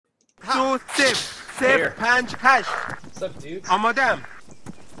to safe. Safe punch hash. What's up, dudes? Madam.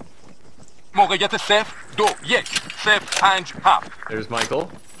 موقعیت صفر دو یک صفر پنج هفت. There's Michael.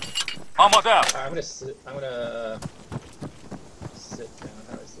 آماده. I'm gonna sit. I'm gonna sit down.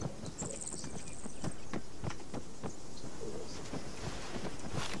 How do I sit down?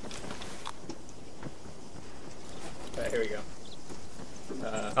 Alright, here we go.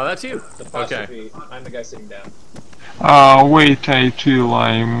 Oh, that's you. The posture Okay. be, I'm the guy sitting down. Wait till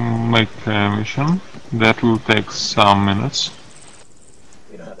I make a mission. That will take some minutes.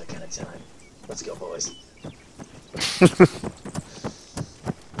 We don't have that kind of time. Let's go, boys.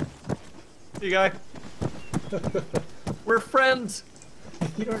 You guy. We're friends.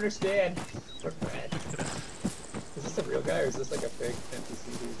 You don't understand. We're friends. Is this a real guy or is this like a fake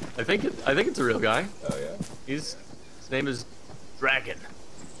NPC dude? I think it's a real guy. Oh yeah. His name is Dragon.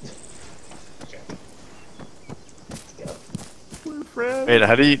 Okay. Let's go. We're friends. Wait,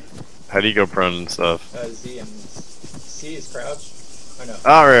 how do you go prone and stuff? Z and C is crouch. Oh no.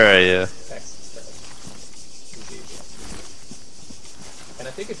 Oh right, yeah. X is crouch. Z. And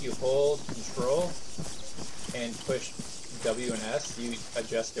I think if you hold control and push W and S, you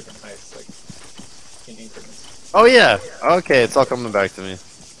adjust different heights, like in increments. Oh yeah. Okay, it's all coming back to me.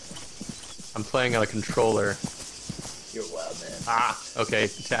 I'm playing on a controller. You're a wild man. Ah, okay.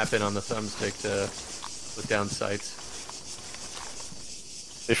 Tap in on the thumbstick to put down sights.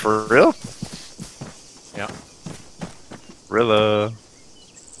 Wait, for real? Yeah. Rilla.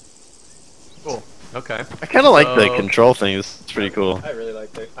 Cool. Okay. I kind of like the control thing. It's pretty cool. I really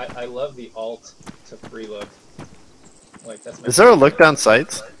like it. I love the alt to free look. Like that's my Is there a look down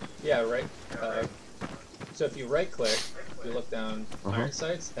sights? Yeah, right. So if you right click, you look down iron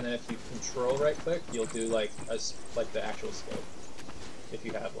sights, and then if you control right click, you'll do like the actual scope, if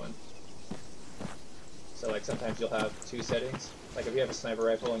you have one. So like sometimes you'll have two settings. Like if you have a sniper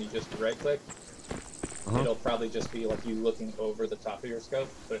rifle and you just right click, it'll probably just be like you looking over the top of your scope.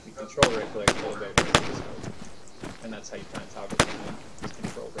 But if you control right click, it'll go over the scope, and that's how you kind of toggle between just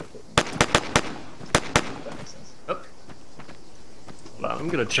control right clicking. If that makes sense. Oh. Hold on, I'm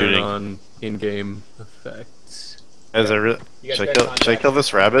gonna turn on in-game effects. Should I kill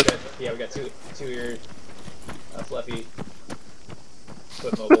this rabbit? Yeah, we got two-eared, fluffy,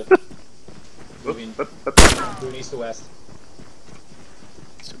 foot mobile, moving east to west.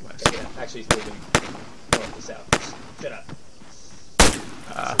 East to west. Yeah, actually, he's moving north to south. Shut up.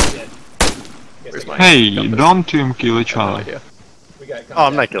 Where's my Hey, compass? don't team kill each No other. idea. We got contact. Oh,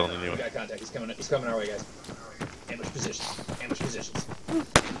 I'm not killing We anyone. got contact. He's coming our way, guys. Ambush positions. Ambush positions.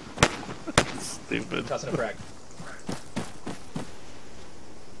 Stupid. Tossing a frag.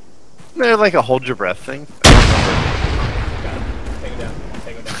 They're like a hold your breath thing. Got him. Take him down.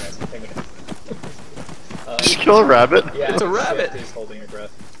 Take him down, guys. Take him down. Just kill a rabbit. Yeah, It's a rabbit. Shift is holding your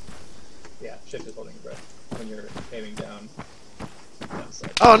breath. Yeah, shift is holding your breath when you're aiming down.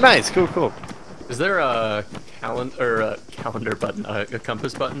 Sight. Oh, nice. Cool. Is there a calendar button, a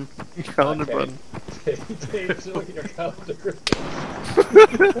compass button? Calendar button. Dave, look at your calendar.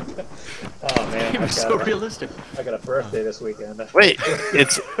 Oh man, It was so realistic. I got a birthday this weekend. Wait,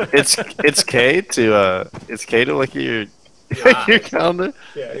 it's K to look at your your calendar.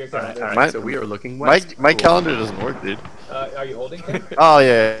 Yeah, your calendar. Alright, My- so we are looking west. My Cool. calendar doesn't work, dude. Are you holding him? Oh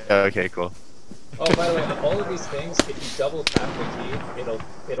yeah. Okay, cool. Oh, by the way, all of these things, if you double tap the key, it'll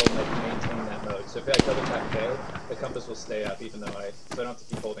like maintain that mode. So if I double tap K, the compass will stay up, even though so I don't have to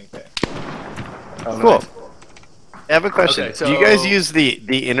keep holding K. Cool. I have a question. Okay, Do you guys so- use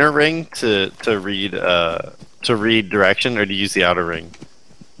the inner ring to read direction, or do you use the outer ring?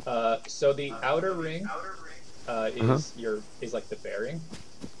 So the outer ring is like the bearing.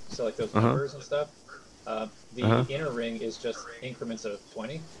 So like those numbers and stuff. The inner ring is just increments of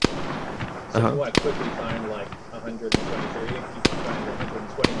 20. So if you want to quickly find like 123, you can find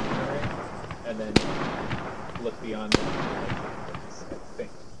 120 in the inner ring, and then look beyond that. I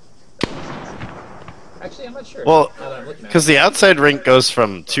think. Actually, I'm not sure. Well, Now that I'm looking at because it. the outside ring goes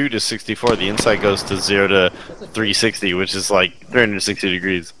from 2 to 64, the inside goes to 0 to 360, which is like 360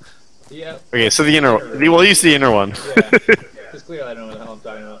 degrees. Yeah. Okay, so we'll use the inner one. Yeah. Because clearly I don't know what the hell I'm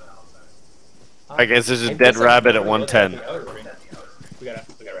talking about. I guess there's a I dead guess I rabbit at never looked 110. the outer ring. We got a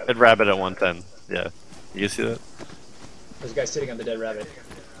rabbit. Dead rabbit at 110. Yeah. You see that? There's a guy sitting on the dead rabbit.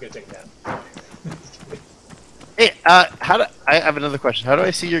 We gotta take him down. Hey, I have another question. How do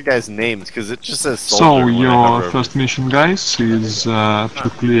I see your guys' names? Because it just says So soldier when I your hover over. first mission, guys, is to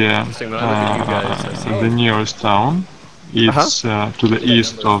clear Interesting, when I look at you guys, I see- the nearest town. It's to the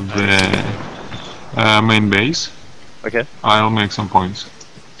east of the main base. Okay. I'll make some points.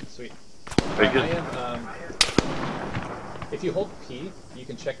 Sweet. Very good. I am, if you hold P, you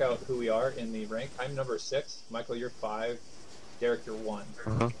can check out who we are in the rank. I'm number 6. Michael, you're 5. Derek, you're 1.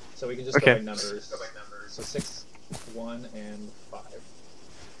 So we can just go by numbers. So 6, 1, and 5.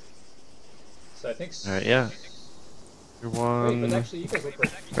 So I think. Alright, yeah. You're 1. Wait, but actually, you guys look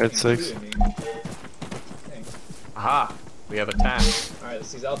like Red 6. Aha! We have a task. Alright, let's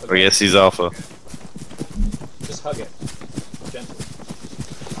see Alpha. Oh, yes, he's Alpha. Just hug it. Gently.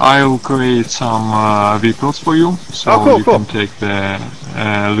 I'll create some vehicles for you, so you can take the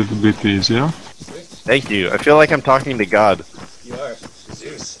a little bit easier. Sweet. Thank you. I feel like I'm talking to God. You are.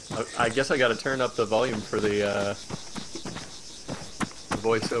 Zeus. I guess I gotta turn up the volume for the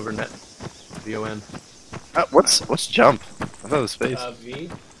voice over net. VON. What's jump? I thought it was space. V,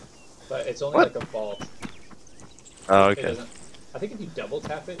 but it's only What? like a vault. Oh, It okay. doesn't. I think if you double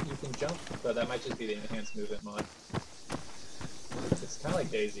tap it, you can jump, but that might just be the enhanced movement mod. It's kind of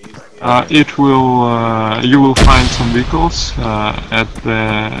like Daisy. It will you will find some vehicles at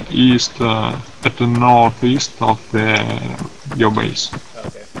the east, at the northeast of your base. Oh,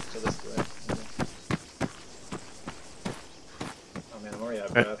 okay, so this way. Okay. Oh man, I'm already out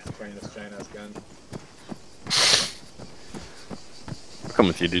of breath carrying this giant ass gun. I'll come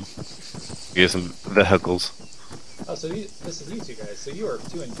with you, dude. Get some vehicles. Oh, so this is you two guys. So you are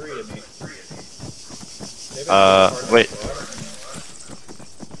 2 and 3 to me. Maybe Wait. I don't know.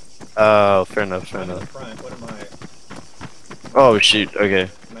 Oh, fair enough, fair I'm in the enough. front. What am I? Oh, shoot, okay.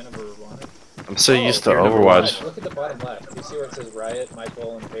 Am I number 1? I'm so used to you're number Overwatch. Look at the bottom left. Do you see where it says Riot,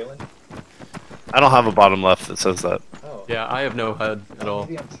 Michael, and Palin? I don't have a bottom left that says that. Oh. Yeah, I have no HUD at all.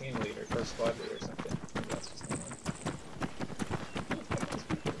 Maybe I'm team leader or squad leader or something. Maybe that's just the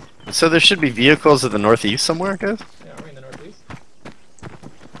one. So there should be vehicles at the northeast somewhere, guys? Yeah, are we in the northeast?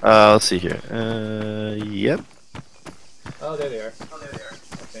 Let's see here. Yep. Oh, there they are.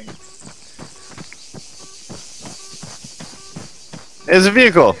 I think. There's a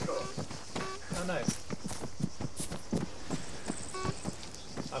vehicle! Oh, nice.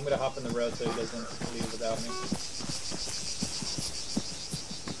 I'm gonna hop in the road so he doesn't leave without me.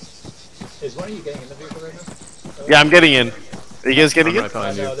 Is one of you getting in the vehicle right now? Yeah, I'm getting in. Are you guys getting I'm in? right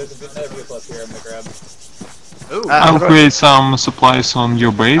behind No, you. there's another vehicle up here I'm gonna grab. Ooh, I'll create some supplies on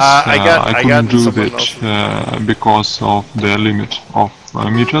your base. I couldn't do someone that because of the limit of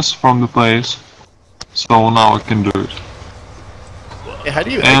meters from the place. So now I can do it. Yeah, how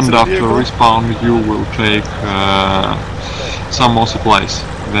do you And exit a after vehicle? respawn, you will take some more supplies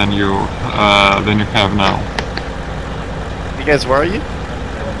than you have now. You guys, where are you?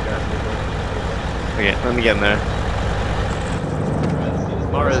 Okay, let me get in there.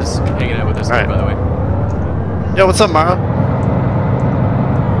 Mara's hanging out with us, Alright. by the way. Yo, what's up, Mara?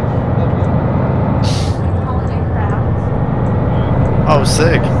 Holiday crafts. Oh,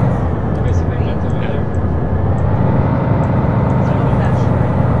 sick.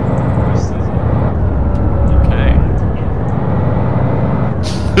 Okay.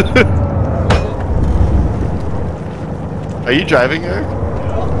 Are you driving, Eric?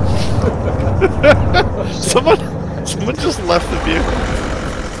 someone just left the vehicle.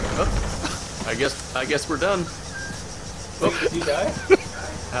 I guess we're done. Wait, did you die?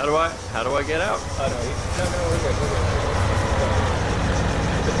 How do I get out? Oh no, we're good,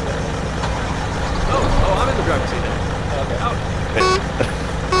 Oh, I'm in the driver's seat now.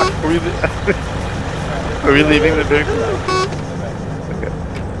 we're good. Okay. Are we leaving the vehicle? Okay.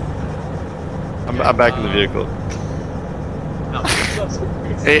 I'm back in the vehicle.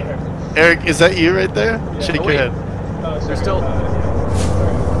 Hey, Eric, is that you right there? Yeah. Shake Oh, your wait. head. Oh, There's sorry. still.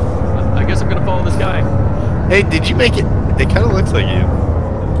 I guess I'm gonna follow this guy. Hey, did you make it? It kind of looks like you.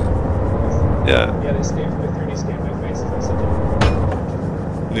 Yeah. Yeah, they scanned the 3D scan my face and I said it.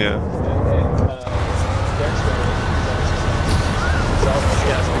 Yeah. And then, Derek's ready.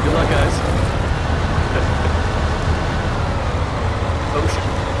 Yes. Good luck, guys. Oh shit.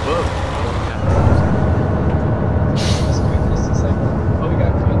 Whoa. Oh, we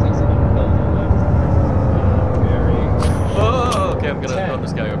got contacts in the building on the left. Very, Oh, okay. I'm gonna 10. run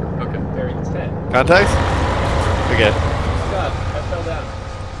this guy over. Okay. very 10. Contacts? Okay. Oh god, I fell down. I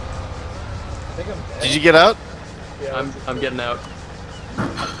think I'm dead. Did you get out? Yeah, I'm getting out.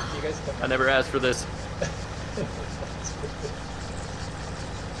 You guys come I never asked for this.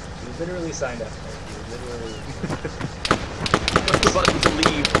 You literally signed up. You literally. What's the button to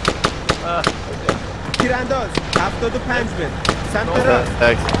leave? تیرانداز 75 متر سمت راست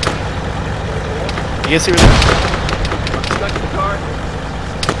Thanks. You guys see where they're? I'm stuck in the car.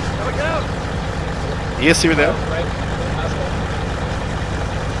 How do I get out? You guys see where they're? Right? Last one.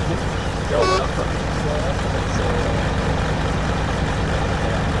 Go up. Go up.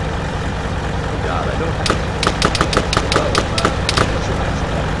 Oh god, I don't. What's your match?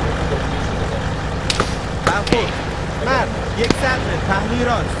 یک صدمتر پهلوی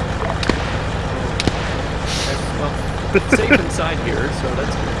راست. Well, safe inside here, so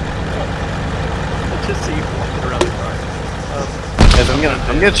that's good. Let's just see walking around the car. Guys,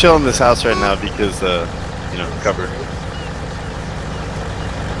 I'm gonna chill in this house right now because you know, cover.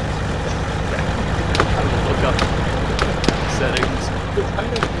 Look up settings,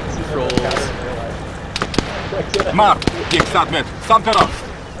 controls. مرد 100 متر سمت راست.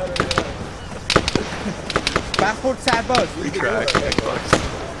 برخورد سرباز. Track, Xbox.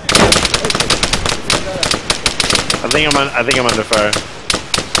 I think I'm under fire.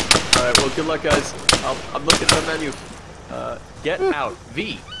 Alright, well, good luck, guys. I'm looking at the menu. Get out.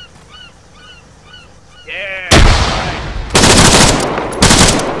 V. Yeah!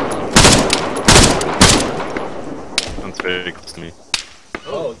 That's very close to me.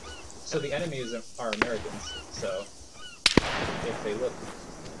 Oh, so the enemies are Americans, so if they look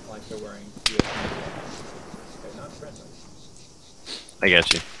like they're wearing US uniforms, they're not friendly. I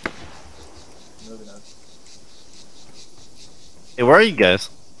got you. Moving on. Hey, where are you guys,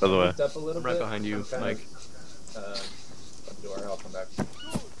 by the way? Moved up a little I'm right bit. behind you, I'm kind Mike. of, up the door, I'll come back.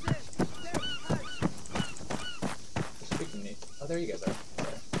 Who's speaking to me? Oh, there you guys are.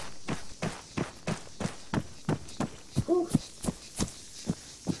 Sorry. Whew.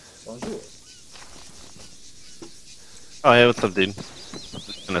 Bonjour. Oh, hey, what's up, dude?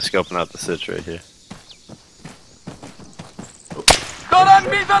 Just gonna scoping out the sitch right here. دارن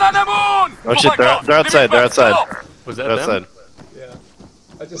میزننمون. Oh shit, they're outside, they're outside. Was that They're them? outside. Yeah.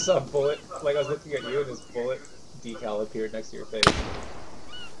 I just saw a bullet, like I was looking at you and this bullet decal appeared next to your face.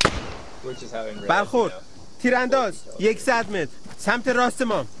 Which is how in real life, you برخورد. know. تیرانداز. یک صدمتر. سمت راست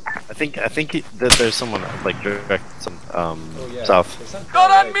ما. I think that there's someone like direct some Oh yeah. south. There's some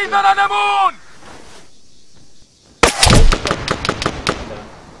دارن right, میزننمون.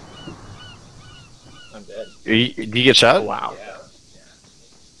 I'm dead. Do you get shot? Oh, wow. Yeah.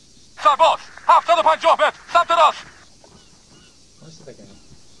 سرباز 750 متر سمت راست. I wonder if I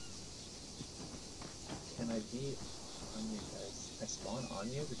can I be on you guys? Can I spawn on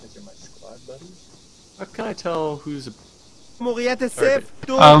you because you're my squad buddies? How can I tell who's a... موقعیت صفر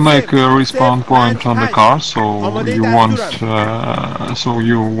دو I'll make a صفر، respawn صفر، point پنج، on the هشت. car, so آماده you won't صفر.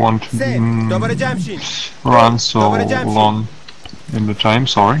 دوباره جمع شین. run so دوباره جمع شین. long in the time.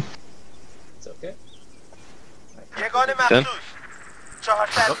 Sorry. It's okay. یگان Ten? مخصوص.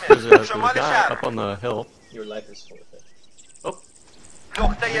 400 There's متر. a شمال guy شهر. up on the hill. Your life is full of it.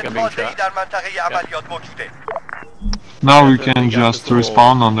 نقطه I'm being تازه‌ای shot. در منطقه عملیات موجوده. Now we They can got just this little-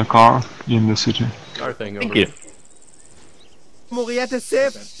 respawn on the car in the city. Car thing over Thank you. موقعیت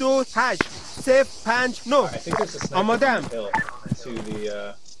صفر دو هشت صفر پنج نه. I think there's a sniper آماده on ام. the hill to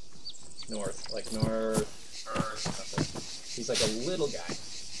the north, like north. He's like a little guy.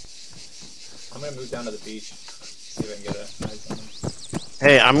 I'm gonna move down to the beach, see if I can get a eyes on him.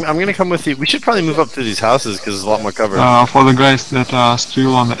 Hey, I'm gonna come with you. We should probably move up to these houses because there's a lot more cover. For the guys that are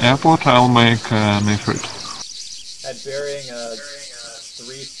still on the airport, I'll make an effort. At bearing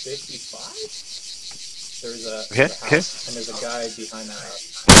 355, there's a, Okay, there's a okay. house, and there's a guy behind that house.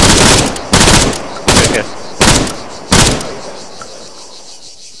 Okay.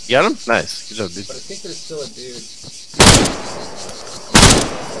 You got him? Nice. Good job, dude. But I think there's still a dude.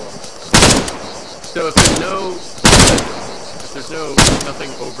 So if there's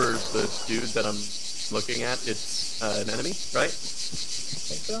nothing over the dude that I'm looking at, it's an enemy, right?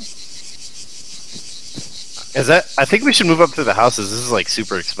 Think so? Is that? I think we should move up to the houses. This is like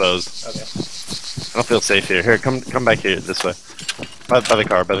super exposed. Okay. I don't feel safe here. Here, come back here this way. By the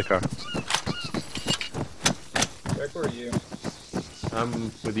car. Derek, where are you?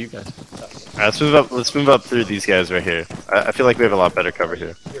 I'm with you guys. Alright, let's move up through these guys right here. I feel like we have a lot better cover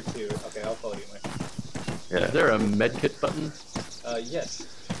here. You're two. Okay, I'll follow you, Mike. Yeah. Is there a medkit button? Yes.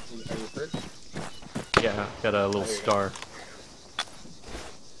 Are you hurt? Yeah, got a little There you go. star.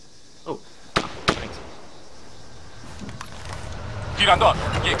 Oh, thanks. تیرانداز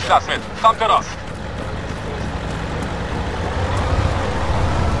 100 متر سمت راست.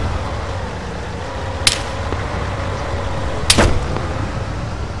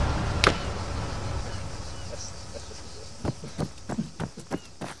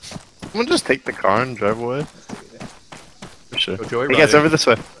 Someone just take the car and drive away. For sure. Go joyriding. Hey guys, over this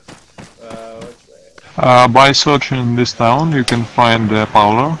way. Which way? By searching this town, you can find the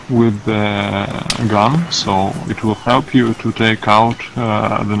Prowler with the gun, so it will help you to take out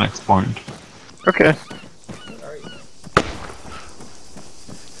the next point. Okay. Where are you?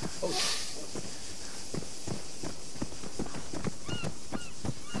 Oh.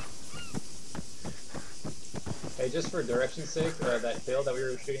 Hey, just for direction's sake, that hill that we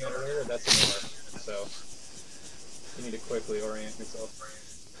were shooting at earlier, that's in the north. So, You need to quickly orient yourself.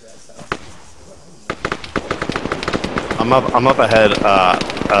 That's how. I'm up ahead.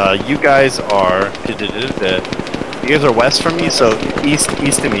 You guys are. You guys are west from me, so east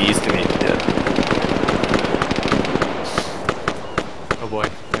to me. Yeah. Oh boy.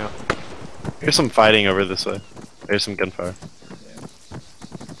 Yeah. There's some fighting over this way. There's some gunfire.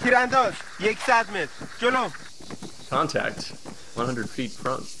 تیرانداز 100 متر جلو. Contact. 100 feet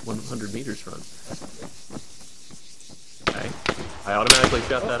front. 100 meters front. Okay. I automatically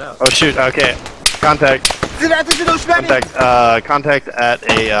shut that out. Oh shoot. Okay. Contact. زیر دشمنی. Contact at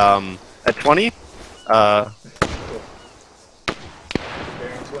at 20.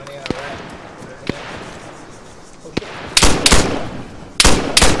 Bearing 20 out right.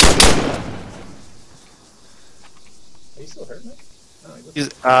 Are you still hurt, man? No, he looks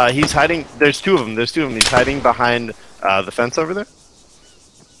He's hiding. There's two of them. He's hiding behind the fence over there.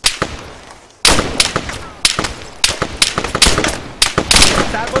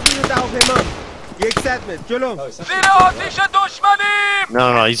 سربازی رو هواپیما 100 متر جلو. Oh, he's not. زیر آتش دشمنیم!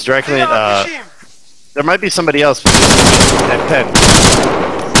 No, he's directly. زیر آتشیم. There might be somebody else at 10.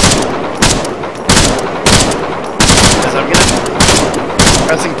 As I'm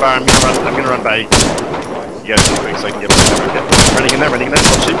pressing fire. I'm gonna run by you guys real quick so I can get my cover. Okay. Running in there.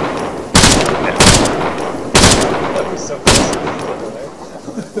 Oh shoot. Yeah. That was so close.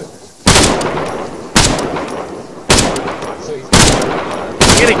 So he's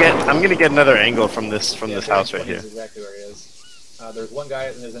I'm gonna get another angle from this house right here. Exactly where he is. There's one guy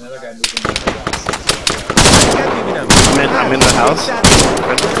and there's another guy moving in the house. I'm in the house.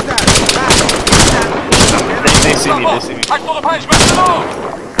 They see me. 85 متر جلو!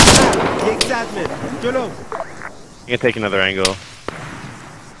 100 متر جلو. I'm gonna take another angle.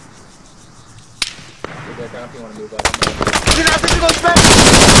 If you want to move up. زیر آتش دشمنی.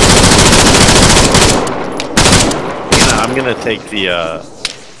 I'm gonna take the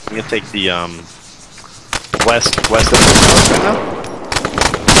west of this house right now.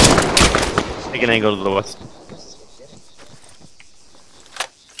 Take an angle to the west.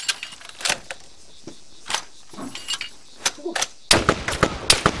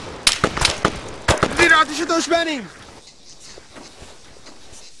 زیر آتش دشمنی.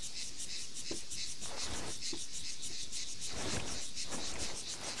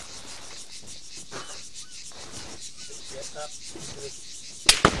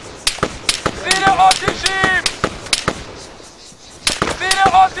 زیر آتشیم! زیر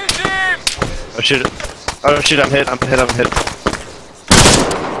آتشیم! Oh shoot, I'm hit.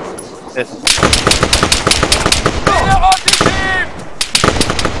 Hit. زیر آتشیم!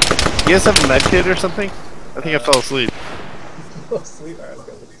 You guys have a med kit or something? I think I fell asleep. Oh, sweet. Alright, let's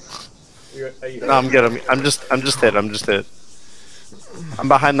go. Are you No, I'm good. I'm just hit. I'm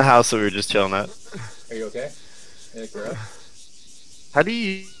behind the house that we were just chilling at. Are you okay? You look rough. How do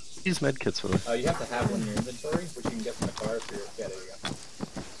you use med kits for? You have to have one in your inventory, which you can get from the car if you're. Yeah, there you go.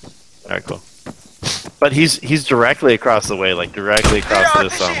 Alright, cool. But he's directly across the way, like directly across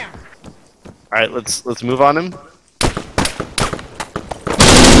this. Alright, let's move on him.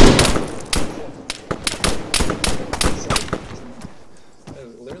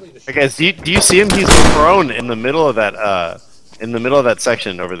 Literally just. Hey guys, do you see him? He's prone in the middle of that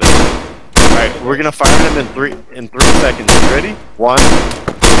section over there. All right, we're gonna fire him in 3 seconds. You ready? 1, 2, 3.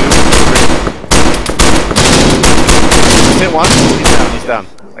 Hit 1. He's down.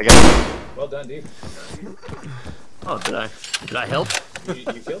 I got him. Well done, dude. Oh, did I help?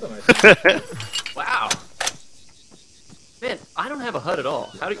 You killed him, I think. Wow. Man, I don't have a HUD at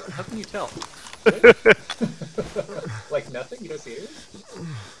all. How can you tell? Like nothing? You don't see it?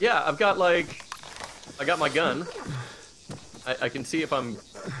 Yeah, I got my gun. I can see if I'm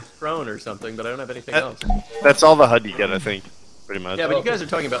prone or something, but I don't have anything else. That's all the HUD you get, I think, pretty much. Yeah, but you guys are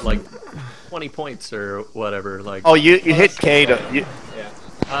talking about like 20 points or whatever. Like. Oh, you hit K to. Yeah.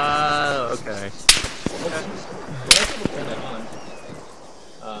 Okay. You might be able to turn that on.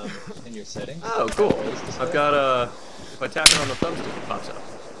 In your settings. Oh, cool. I've got if I tap it on the thumbstick, it pops up.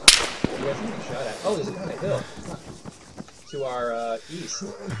 You guys need a shot at. Oh, there's a guy on a hill. To our east,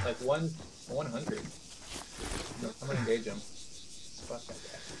 like 100. I'm gonna engage him. Fuck that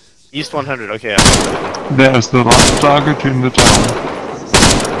guy. East 100. Okay. There's the last target in the town.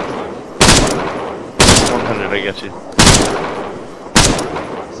 100. I get you.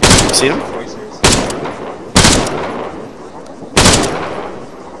 See him?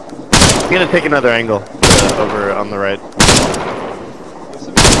 I'm gonna take another angle over on the right.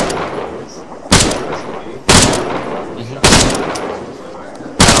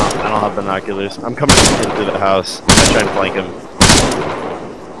 I don't have binoculars. I'm coming into the house. I try and flank him.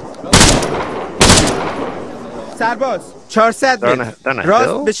 سرباز 400 They're on متر a راست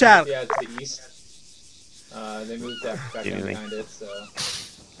hill? به شرق. Yeah, to the east. They moved back down Anything. behind it, so.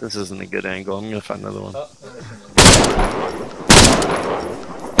 This isn't a good angle. I'm gonna find another one. Oh,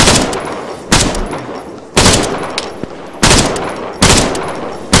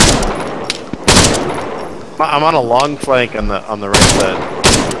 no, I'm on a long flank on the right side.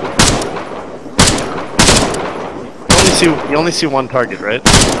 You only see one target, right?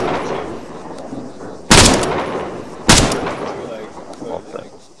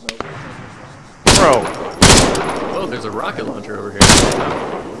 Bro, Oh, there's a rocket launcher over here.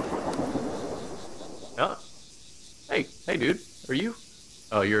 Yeah. Hey, dude. Are you?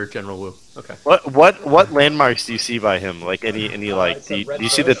 Oh, you're General Wu. Okay. what landmarks do you see by him? Like any like it's a do red you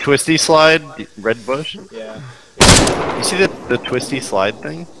see the bush. twisty slide? Red bush? Yeah. You see the twisty slide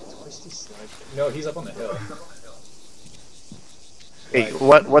thing? Twisty slide. No, he's up on the hill. Hey,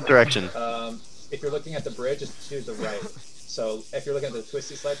 Like, what direction? if you're looking at the bridge, it's to the right. So if you're looking at the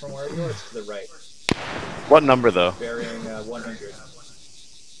twisty slide from where you are, it's to the right. What number though? Bearing 100.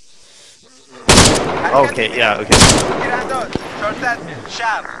 Okay, yeah, okay. تیرانداز 400 متر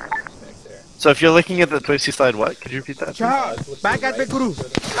شرق. Back there. So if you're looking at the twisty slide, what? Could you repeat that? 4 Look to the برگرد به right. گروه.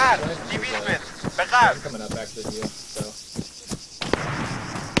 مرد 200 متر به غرب. Coming up back to the deal, so.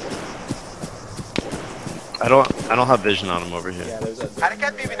 I don't have vision on him over here. Yeah, there's a.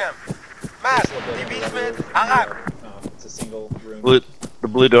 حرکت میبینم. مرد 200 متر عقب. Oh, it's a single room. The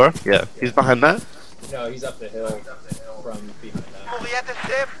blue door? Yeah. He's behind that? No, he's up the hill from behind that. موقعیت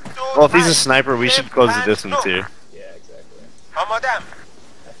 0 2 Well, if he's a sniper, we should close the distance here. Yeah, exactly. آمادم.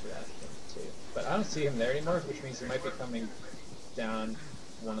 After that, too. But I don't see him there anymore, which means he might be coming down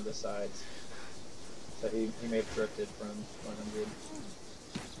one of the sides. So he may have drifted from 100.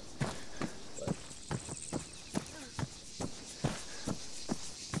 But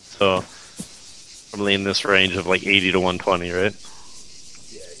So, probably in this range of like 80 to 120, right?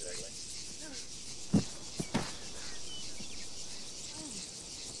 yeah, exactly.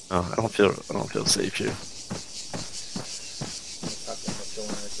 Oh, I don't feel safe here. Talk to Mitchell in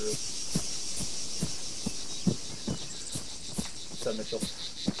our group. What's up, Mitchell?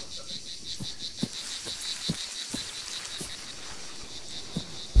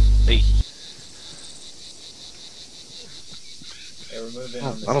 Hey, Yeah, we're moving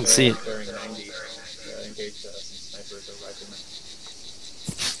on the I don't see it. bearing 90. Engage some snipers or riflemen.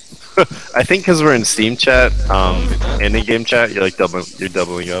 I think because we're in Steam chat, and in game chat, you're like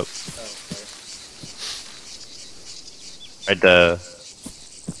doubling up. Oh, okay. I'd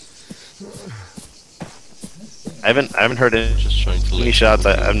I haven't heard any shots.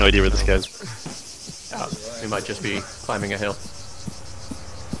 I have no idea where this guy's. He might just be climbing a hill.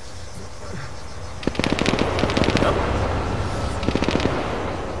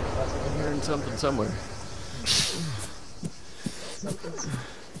 I'm hearing something somewhere.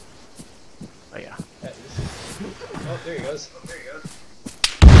 Oh yeah. Oh, there he goes.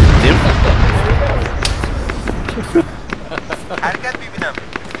 حرکت میبینم.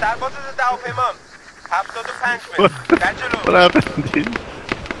 سرباز هواپیمام 75 متر در جلو. What happened, dude?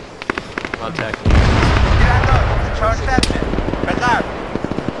 Contact. تیرانداز 400 متر به غرب.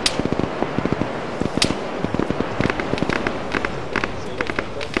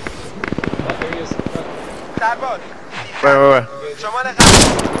 Oh, there he is. سرباز Where? شمال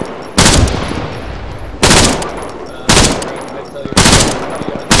غرب.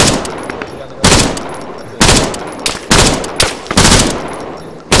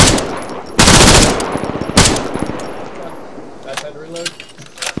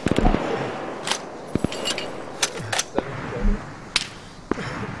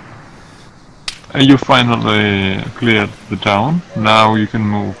 You finally cleared the town. Now you can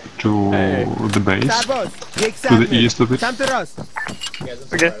move to Hey. the base. سرباز یک To the سمت east of it. سمت راست.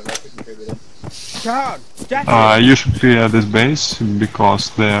 Okay. 4 جک You should clear this base because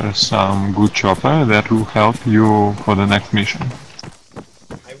there's some good chopper that will help you for the next mission.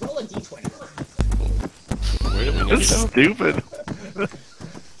 I roll a d20. That's stupid.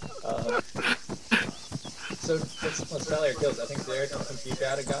 So let's tally our kills. I think Derek and Pete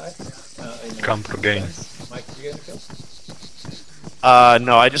got a guy. Come for game. Mike, did you get any kills?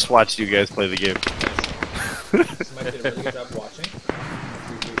 No, I just watched you guys play the game. So Mike did a really good job watching.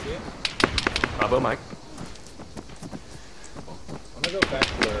 We appreciate it. Bravo, Mike. I'm gonna go back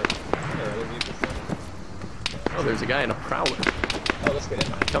to where other vehicles are. Oh, there's a guy in a prowler. Oh, let's get in,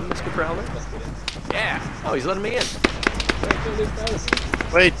 man. Come, Mr. Prowler. Let's get in. Yeah. Oh, he's letting me in. Sorry, kill these guys.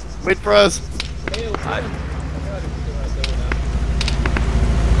 Wait for us. Hey, let's Hi. get in. Oh my god, if you can us over now.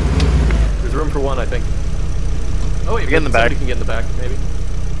 There's room for one, I think. Oh wait, Get in the back. somebody can get in the back, maybe. I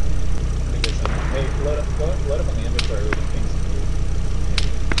think there's some. Hey, load up on the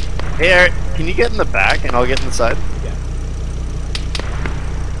Hey, Eric, can you get in the back and I'll get in the side? Yeah.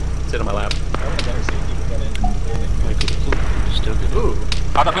 Sit on my lap. I want to better see if you can get in. Still good. Ooh.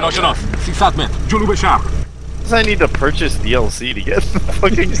 هدف ناشناس 300 متر جنوب شرق. Because I need to purchase DLC to get in the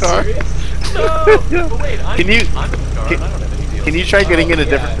fucking car. Serious? No! Yeah. But wait, I'm Can you- in the car can- and I don't have any deal. Can you try getting in a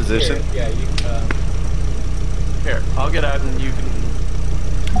different Yeah, position? Here, yeah, you. Here, I'll get out and you can...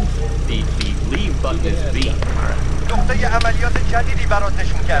 The leave button is V. Alright. نقطه عملیات جدیدی برات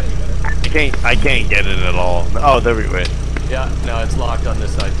نشون کردیم. I can't get in at all. Oh, there we went. Yeah, no, it's locked on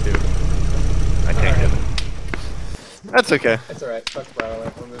this side too. I can't get it. That's okay. It's alright. Fuck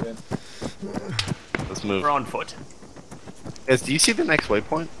Brawler. We're moving. Let's move. We're on foot. Guys, do you see the next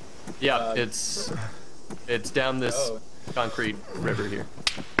waypoint? Yeah, it's down this Oh. concrete river here.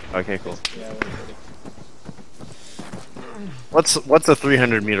 Okay, cool. Yeah, we're ready. What's a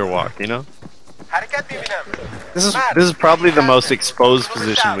 300-meter walk? You know, حرکت می‌بینم. this is probably the most exposed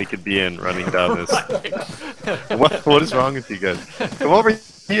position we could be in running down this. What is wrong with you guys? Come over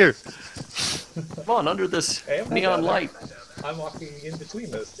here. Come on, under this Hey, oh my neon God, light. I'm walking in between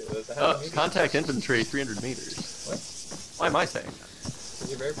those two. There's a half a meter. Contact infantry 300 meters. What? Why am I saying that? Because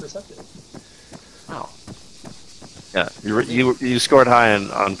you're very perceptive. Wow. Yeah, you scored high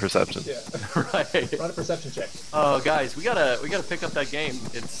on perception. Yeah. Right. Run a perception check. Oh, guys, we gotta pick up that game.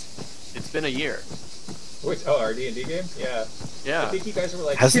 It's been a year. Which? Oh, our D&D game? Yeah. I Yeah. think you guys were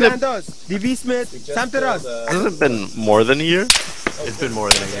like. Hasn't it, تیرانداز 200 we متر just سمت killed, راست. hasn't it been more than a year? It's been more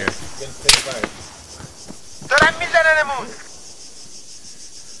than a year. Then take fire. دارن میزننمون.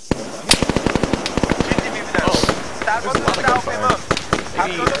 چیزی می‌بینم. سرباز هواپیما.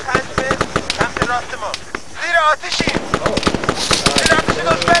 75 متر سمت راست ما. زیر آتیشیم. زیر آتیش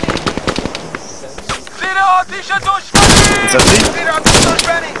دشمنی. زیر آتیش دشمنی. Is that me? زیر آتیش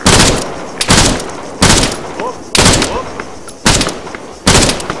دشمنی.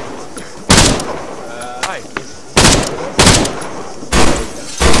 Hi.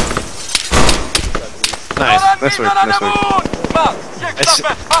 Nice. دارن Nice work. Nice work. میزننمون. من یک I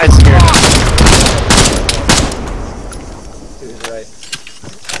صفحه scared him. Dude, right.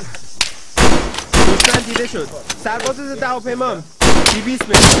 دشمن دیده شد. سرباز ضد هواپیما 200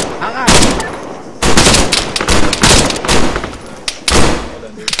 متر. عقب. Well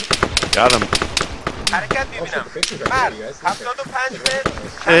done, dude. Got him. حرکت Oh, shit, می‌بینم. the pictures are مرد good, you guys. 75 متر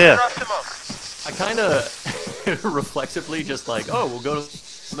Yeah, سمت yeah. راست ما. I kind of reflexively just like, oh, we'll go to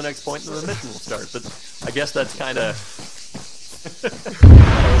the next point and the mission will start. But I guess that's kind of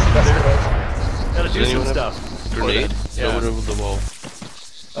gotta do some stuff. Grenade? Yeah. Throw it over the wall.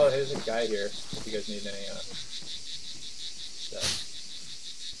 Oh, there's a guy here. If you guys need any stuff.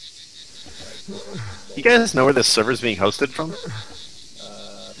 You guys know where this server's being hosted from?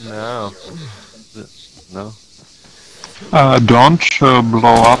 No. No. Don't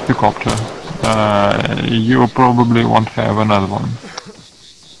blow up the copter. You probably won't have another one.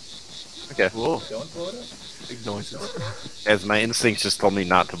 Okay. Whoa, Don't blow it up. big noises. Guys, my instincts just told me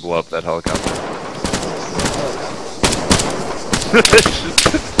not to blow up that helicopter.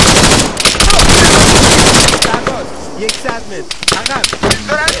 سرباز 100 متر. عقب.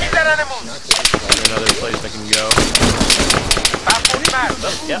 دارن میزننمون. Another place I can go. برخورد مرد.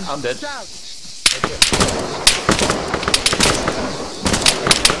 Oh, yeah, I'm dead.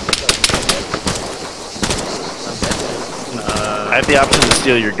 I have the option to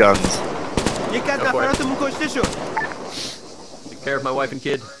steal your guns. یکی از Go for it. نفراتمون کشته شد. Take care of my wife and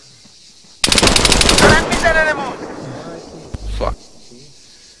kid. دارن میزننمون. Fuck.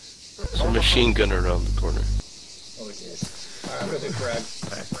 There's a machine gunner around the corner. Oh, jeez. Alright, I'm gonna do frag.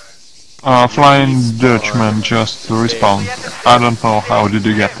 Flying Dutchman just respawned. I don't know how did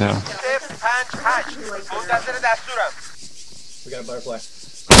you get there. 058 منتظر دستورم. We got a butterfly.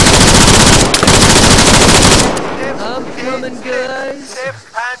 I'm coming, guys.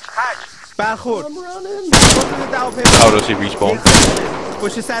 058 برخورد. I'm running. سرباز ضد هواپیما. How does he respawn? 100 متر.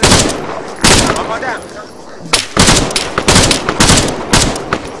 پشت سر آمادم.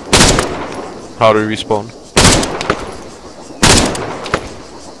 How do he respawn?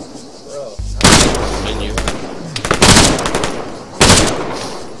 Bro. Menu.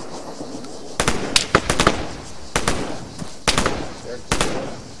 Derek,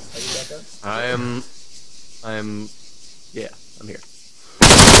 are you back up? Yeah, I'm here.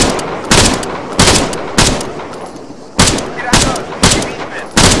 تیرانداز 200 متر.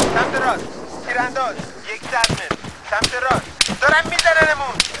 سمت راست. تیرانداز 100 متر. سمت راست. دارن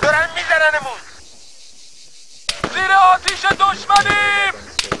میزننمون. دارن میزننمون. زیر آتیش دشمنیم.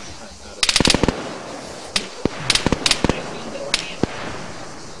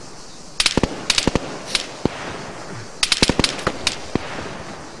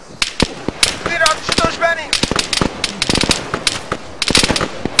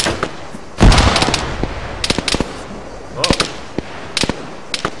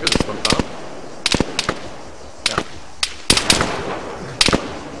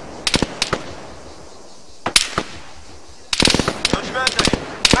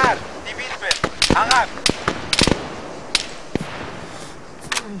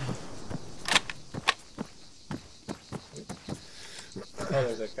 Oh,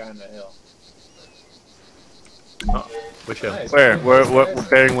 there's a guy on the hill. Oh, which hill? Nice. Where? Where? Nice. What?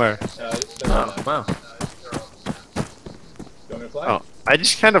 Bearing where? Oh, wow. You want me to fly? Oh, I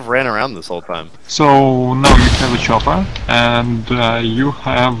just kind of ran around this whole time. So now you have a chopper, and you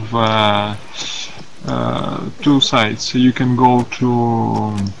have two sides. You can go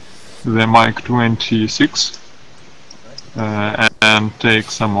to the Mike 26 and take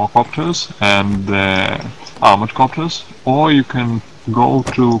some more copters and armored copters, or you can go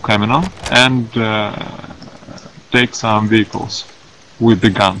to Camino and take some vehicles with the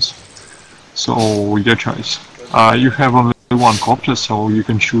guns. So your choice. You have only one copter, so you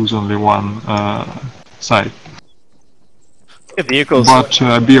can choose only one side. Vehicles. But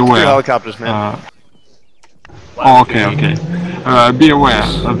be Two aware. helicopters, man. Okay. Be aware.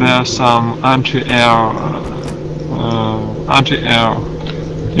 There are some anti-air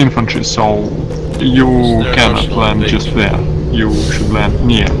infantry, so you cannot land just there. You should land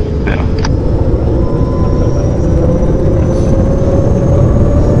near there.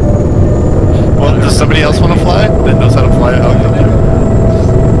 Well, does somebody else want to fly? That knows how to fly a helicopter?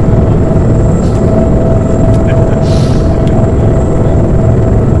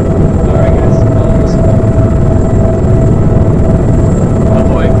 Alright, guys. Oh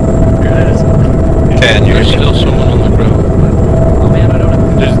boy, here it is. Can there's still someone on the ground. Oh man, I don't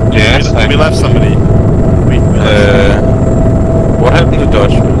know. Yes, we left somebody. We left What happened to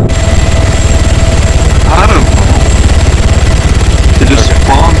Dodge? I don't know. It just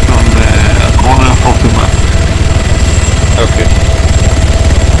spawned on the corner of the map. Okay.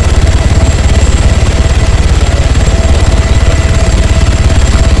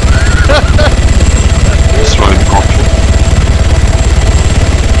 Destroy the copter.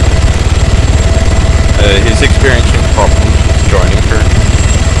 He's experiencing problems with joining her.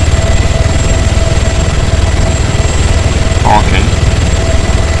 Okay.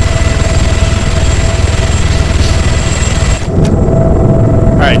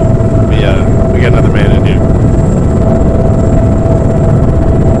 Alright, we got another man in here.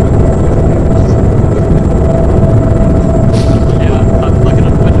 Yeah, I'm looking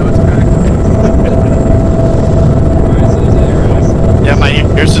at the window, it's cracked. Alright, so there's arrows. Yeah, my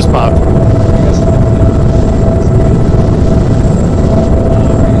ears just popped.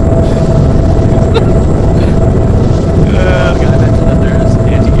 The guy mentioned that there's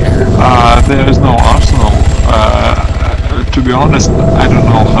anti-air. There is no arsenal. To be honest, I don't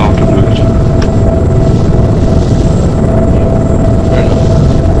know how to do it. Fair enough.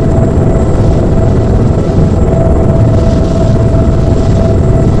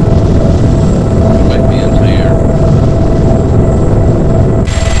 It might be anti-air.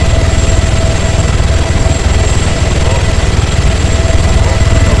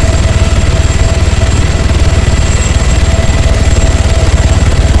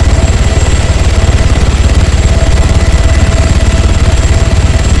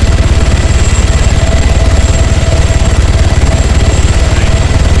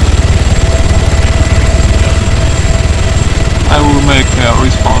 I will make a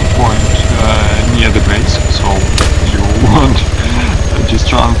respawn point near the base, so you won't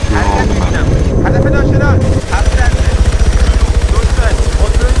just run through all the map. هدف ناشنال حرف دسته دوستان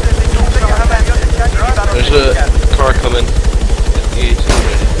خودتون زندگی به عملیات جنگی برای There's a car coming. At the 18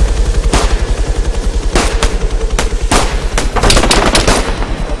 already.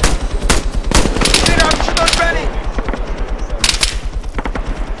 زیرا چی دشمنی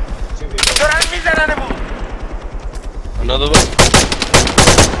دارن میزننمون Another one?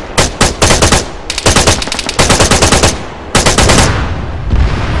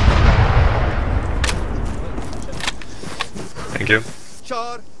 Thank you.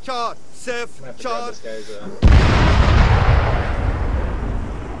 4 4 0 I'm gonna have to grab 4 this guy's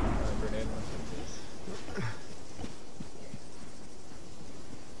grenade launcher, please.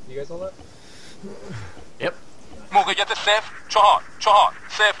 You guys all that? Yep. موقعیت 0 4 4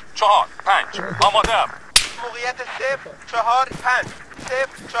 0 4 5 آماده‌ام. موقعیت 0 4 5 0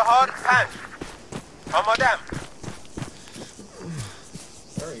 4 5 آمادم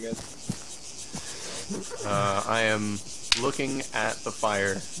Where are you guys? I am looking at the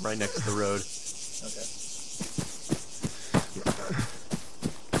fire right next to the road. Okay.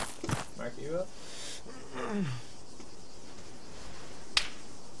 Mark, you up?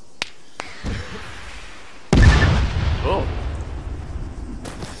 Oh.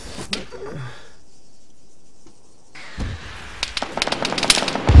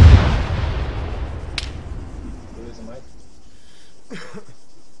 You losing Mike?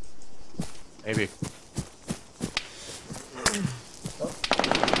 Maybe. Oh.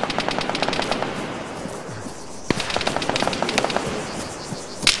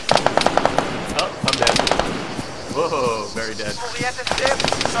 very dead. موقعیت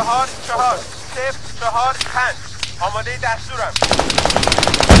 0-4-0-4-5 آماده دستورم.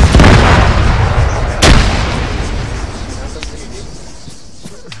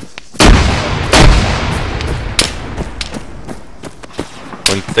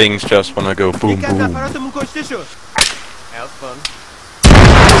 When things just wanna go boom یکی از boom. نفراتمون کشته شد. Have fun.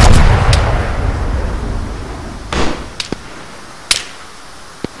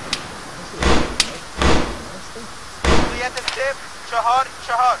 موقعیت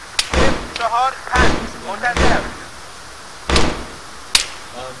 0-4-4-0-4-5 منتظرم.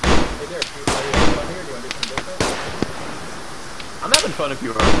 Hey there, are you having fun here? Do you want to do some business? I'm having fun if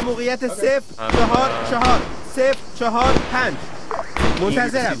you are. موقعیت 0-4-4-0-4-5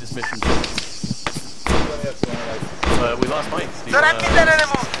 منتظرم. This mission. Let me know if you want to like. We lost Mike. Do you دارم wanna-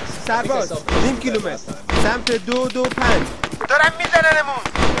 میزننمون. I think I سرباز self-defeated نیم that کیلومتر last time. سمت 225 دارم میزننمون.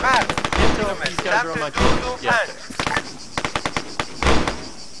 مرد نیم کیلومتر These guys are on my سمت team. 225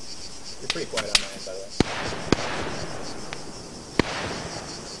 You're pretty quiet on my end, by the way.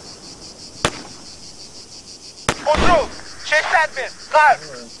 خودرو 600 متر قرب.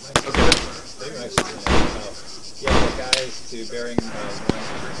 Okay. They might actually do that. Oh. Yeah, the guys to bearing 180.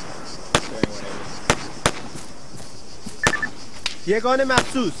 یگان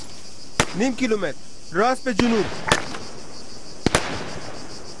مخصوص نیم کیلومتر راست به جنوب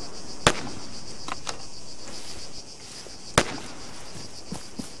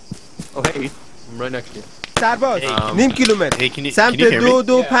Oh, hey. I'm right next to you. سرباز Hey, نیم کیلومتر Hey, can you سمت hear me?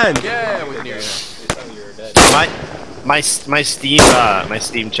 225 Yeah, we can hear you now. They thought you were dead. My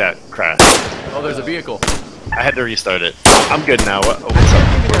Steam chat crashed. Oh, there's a vehicle. I had to restart it. I'm good now. What's up?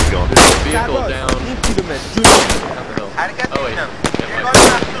 Where's it going? There's a vehicle سرباز down. نیم کیلومتر جنوب Down the hill. حرکت Oh, wait. می‌بینم. Yeah, یگان my-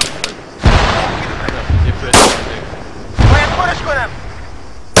 مخصوص If it- باید خورش کنم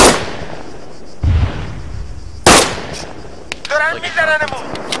دارن میزننمون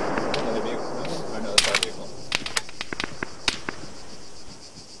Another vehicle coming? Oh no, that's our vehicle.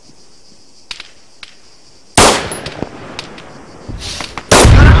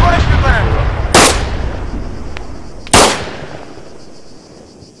 دارن خورش میکنن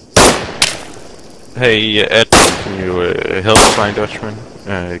Hey, Ed, can you help Flying Dutchman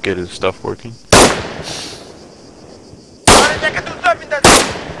get his stuff working? دارن جکتون صاف میندازن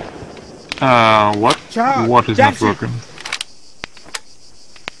What? Charles, What is not Jackson. working?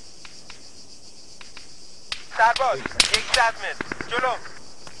 سرباز 100 متر جلو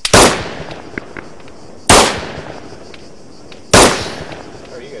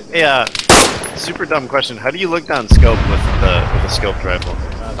How are you guys doing? Hey, super dumb question. How do you look down scope with a scoped rifle?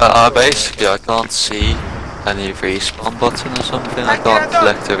 Basically, I can't see any respawn button or something. I can't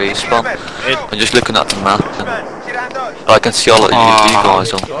select a respawn. I'm just looking at the map and تیرانداز I can see all of you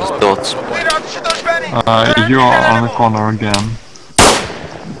guys on the dots. تیراتش دشمنی You are on the corner again.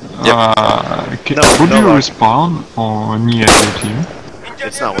 Yep. Would no you luck. respawn or near your team?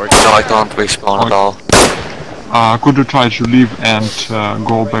 It's not working. No, I can't respawn at all. Could you try to leave and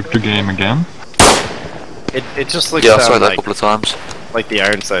go back to game again? It just looks Yeah, I tried that a like, couple of times. like the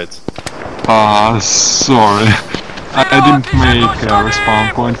iron sights. Sorry. I didn't make a respawn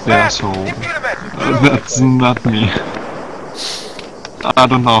point there, so that's not me. I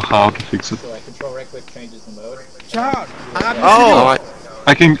don't know how to fix it. So like control right click changes the mode. چهار عقب Oh! Alright.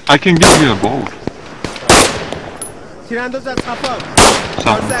 I can give you a boat. تیرانداز از خفا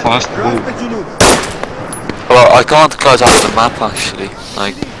Some fast راست boat. به جنوب Well, I can't close out of the map actually. I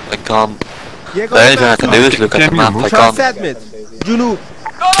can't. The only thing I can do is look at the map. I can't. 400 متر جنوب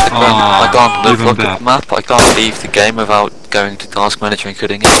I can't even look at that. the map. I can't leave the game without going to task manager and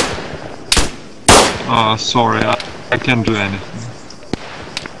quitting it. Sorry, I can't do anything.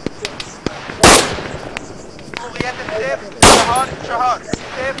 موقعیت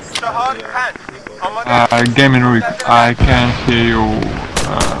 0-4-4 0-4-5 آماده Gaming Rick, I can hear you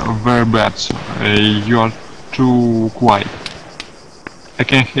very bad. So, you are too quiet. I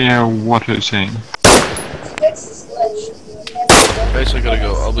can hear what you're saying. Basically gotta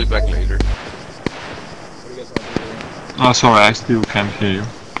go. I'll be back later. What do you guys want to do? Sorry, I still can't hear you.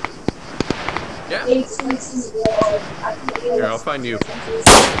 Yeah. Here, I'll find you.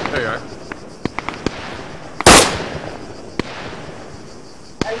 There you are.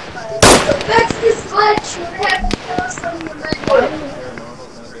 That's the glitch. We're having to kill some of the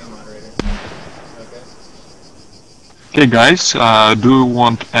Paranormal's not being moderator. Okay. Okay, guys, do you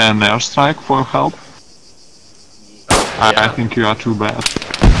want an airstrike for help? I think you are too bad.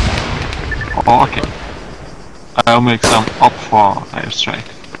 Okay. I'll make some up for airstrike.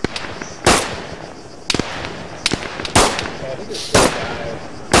 Yeah, I think there's still a guy.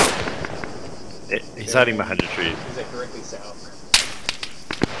 He He's hiding behind a tree. He's like directly south.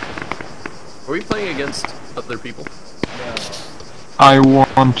 Are we playing against other people? No. I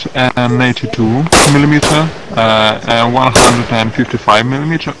want an 82mm, a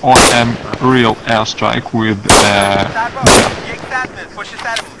 155mm, or a real airstrike with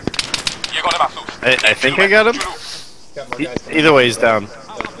I think I got him. Got more guys coming Either way, he's down.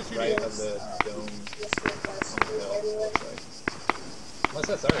 right of the dome. Unless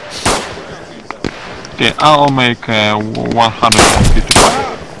that's our guy. Okay, I'll make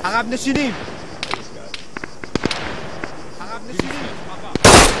 155. عقب نشینیم.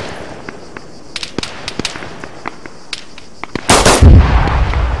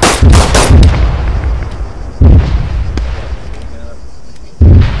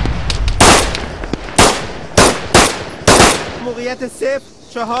 موقعیت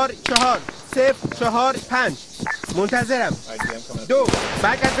 0-4-4-0-4-5 منتظرم. 2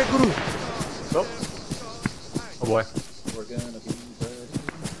 برگرد به گروه. Oh boy. We're gonna be ready.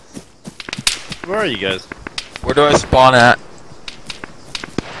 Where are you guys? Where do I spawn at?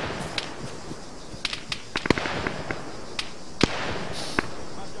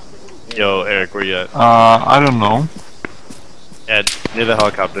 Yo, Eric, where you at? I don't know. Yeah, near the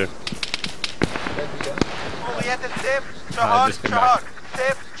helicopter. موقعیت just came back.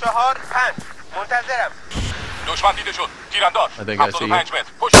 0-4-4-0-4-5 منتظرم. دشمن دیده شد. تیرانداز. I think I see you. 75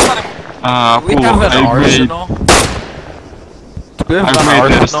 متر. پشت سرمون. We Paul, have an I made, arsenal. We have I an made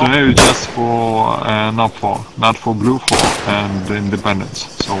this arsenal. scenario just for not for Blue 4 and Independence.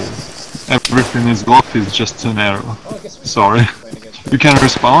 So everything is locked is just scenario. Sorry. You can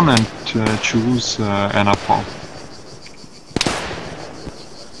respawn and choose an upfall.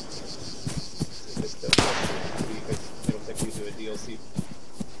 It'll take you to a DLC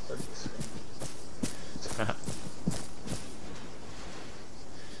purchase.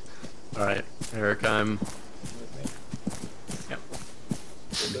 Alright, Eric, I'm... Yep.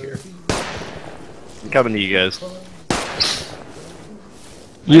 Here. I'm coming to you guys.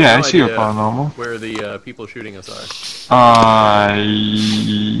 Yeah, I no see your idea paranormal. Where the people shooting us are.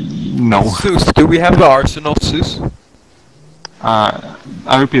 No. Zeus, do we have the arsenal, Zeus?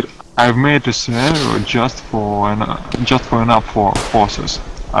 I repeat, I've made a scenario just for enough for forces.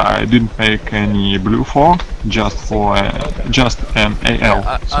 I didn't make any Blue 4, just for just an AL.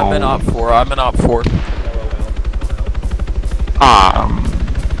 So I'm an op 4. I'm an op 4.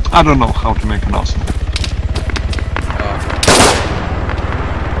 I don't know how to make an arsenal.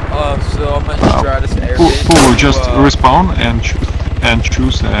 So I'm at Stratus Air Who Base. will just respawn and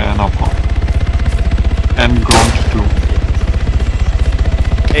choose an upfall and go to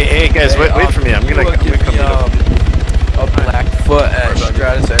 2. Hey guys, wait for me. I'm gonna come give me meet up. a Blackfoot at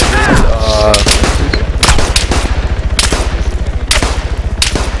Stratus Air Base.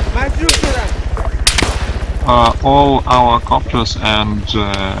 مجروح شدم. All our copters and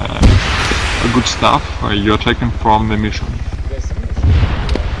good stuff you're taken from the mission.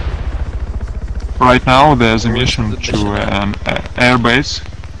 Right now there's a mission to an airbase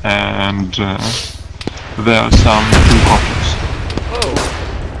and there are some helicopters.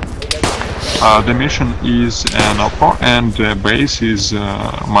 The mission is an upper and the base is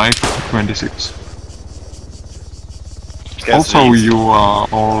Mike 26. Also you are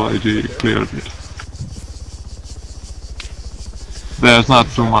already cleared it. There's not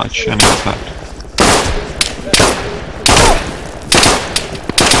too much enemies left.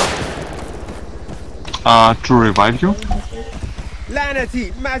 To revive you?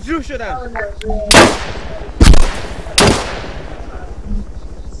 لعنتی مجروح شدم.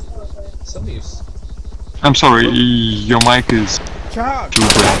 Somebody's... I'm sorry, your mic is 4 too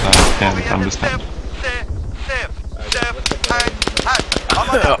bad, I can't understand.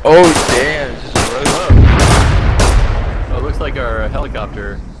 Oh damn! Just rose up. Oh, it looks like our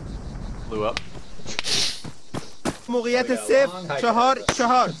helicopter blew up. موقعیت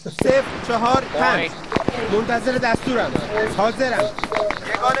 0-4-4-0-4-5 منتظر دستورم. حاضرم.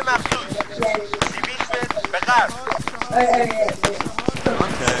 یگان مخصوص 200 متر به غرب.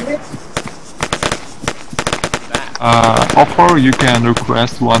 Offer, you can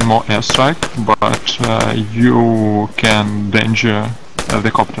request one more airstrike, but you can danger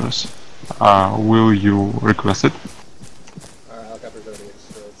the copters. Will you request it? Our helicopter's already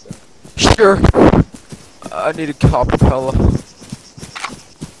destroyed, so... Sure. I need a copper fella.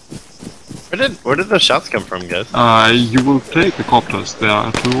 Where did the shots come from, guys? You will take the copters, there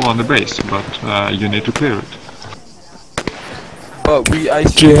are 2 on the base, but you need to clear it. But I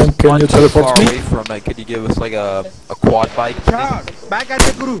see one too far away from it. Could you give us like a quad bike? 4 برگرد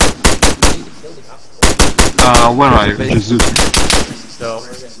به گروه. Where are you? Jesus. So,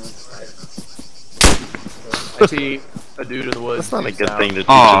 I see a dude in the woods. That's not a good south. thing to teach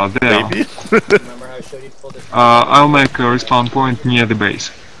Ah, a there. baby. Remember how I showed you to pull this? I'll make a respawn point near the base.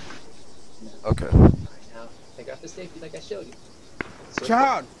 Okay. Now, take off the safety like I showed you.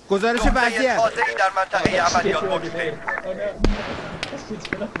 چهار گزارش وضعیت تازه‌ای در منطقه عملیات موجوده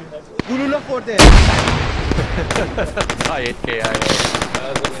گلوله خورده KIA.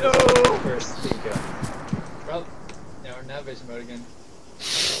 First speaker. Well, now we're now vision mode again.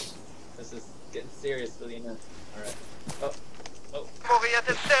 This is getting serious, Selena. Alright. Oh.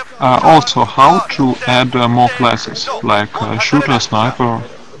 موقعیت صفر Also, how to add more classes, like shooter, sniper.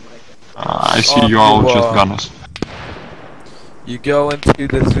 I see you all just gunners. You go into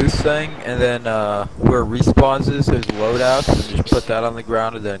the Zeus thing, and then where respawns is, there's loadouts, and just put that on the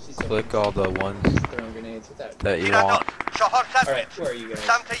ground, and then click all the ones Throwing grenades with that. that you want. 400 Alright, who are you guys?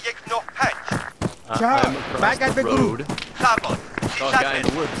 سمت 195 I'm across the road. سرباز Saw a guy in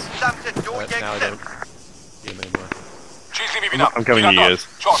the woods. سمت But now I 210 don't see him anymore. چیزی میبینم. I'm coming to you guys.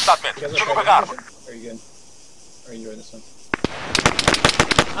 400 You guys متر. want جنوب to غرب. try this mission? Are you good? Are you enjoying this one?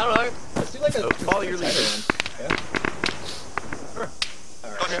 I don't know. Let's do like a follow your tighter lead. one. Yeah?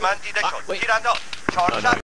 Alright. دشمن دیده شد wait. تیرانداز 400